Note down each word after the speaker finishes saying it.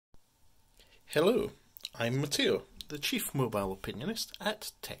Hello, I'm Matteo, the Chief Mobile Opinionist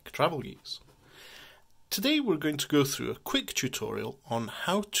at Tech Travel Geeks. Today we're going to go through a quick tutorial on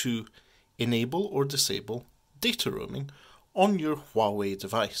how to enable or disable data roaming on your Huawei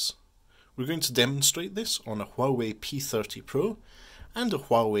device. We're going to demonstrate this on a Huawei P30 Pro and a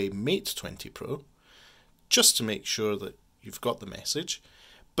Huawei Mate 20 Pro, just to make sure that you've got the message,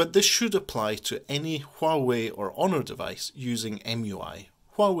 but this should apply to any Huawei or Honor device using EMUI,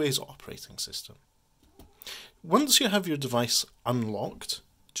 Huawei's operating system. Once you have your device unlocked,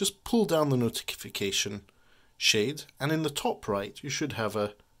 just pull down the notification shade, and in the top right you should have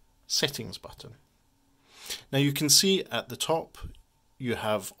a settings button. Now you can see at the top you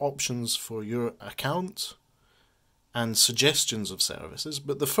have options for your account and suggestions of services,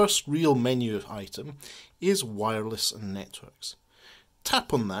 but the first real menu item is wireless and networks.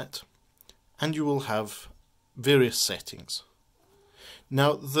 Tap on that and you will have various settings.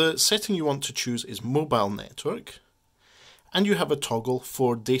 Now the setting you want to choose is mobile network, and you have a toggle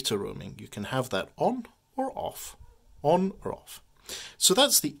for data roaming. You can have that on or off. On or off. So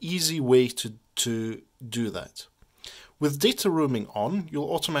that's the easy way to do that. With data roaming on,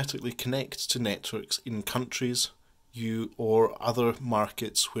 you'll automatically connect to networks in countries or other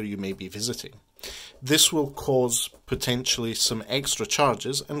markets where you may be visiting. This will cause potentially some extra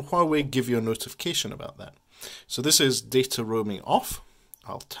charges, and Huawei give you a notification about that. So this is data roaming off.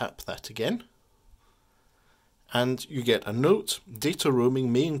 I'll tap that again, and you get a note: data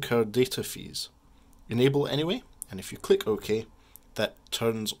roaming may incur data fees. Enable anyway, and if you click OK, that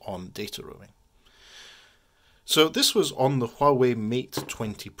turns on data roaming. So this was on the Huawei Mate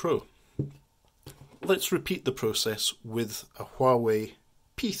 20 Pro. Let's repeat the process with a Huawei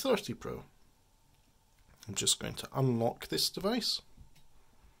P30 Pro. I'm just going to unlock this device.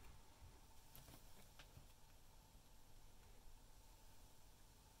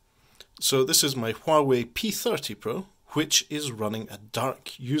 So this is my Huawei P30 Pro, which is running a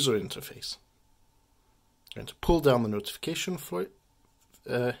dark user interface. I'm going to pull down the notification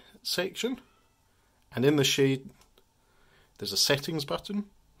section, and in the shade there's a settings button.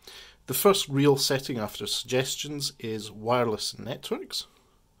 The first real setting after suggestions is wireless and networks.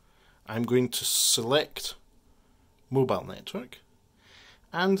 I'm going to select mobile network,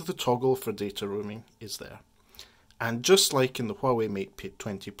 and the toggle for data roaming is there. And just like in the Huawei Mate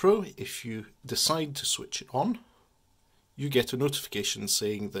 20 Pro, if you decide to switch it on, you get a notification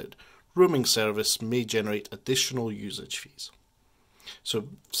saying that roaming service may generate additional usage fees. So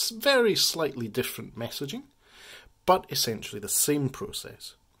very slightly different messaging, but essentially the same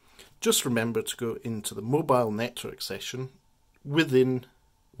process. Just remember to go into the mobile network section within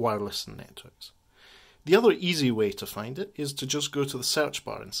wireless and networks. The other easy way to find it is to just go to the search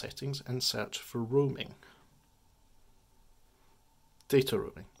bar in settings and search for roaming. Data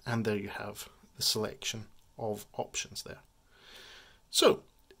roaming, and there you have the selection of options there. So,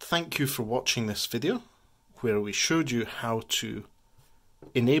 thank you for watching this video where we showed you how to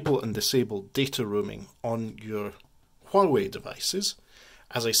enable and disable data roaming on your Huawei devices.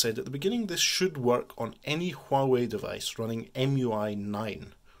 As I said at the beginning, this should work on any Huawei device running EMUI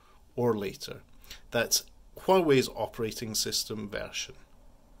 9 or later. That's Huawei's operating system version.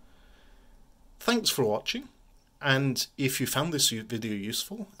 Thanks for watching. And if you found this video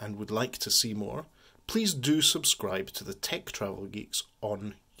useful and would like to see more, please do subscribe to the Tech Travel Geeks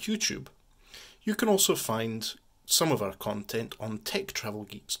on YouTube. You can also find some of our content on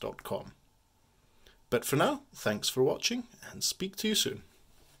techtravelgeeks.com. But for now, thanks for watching, and speak to you soon.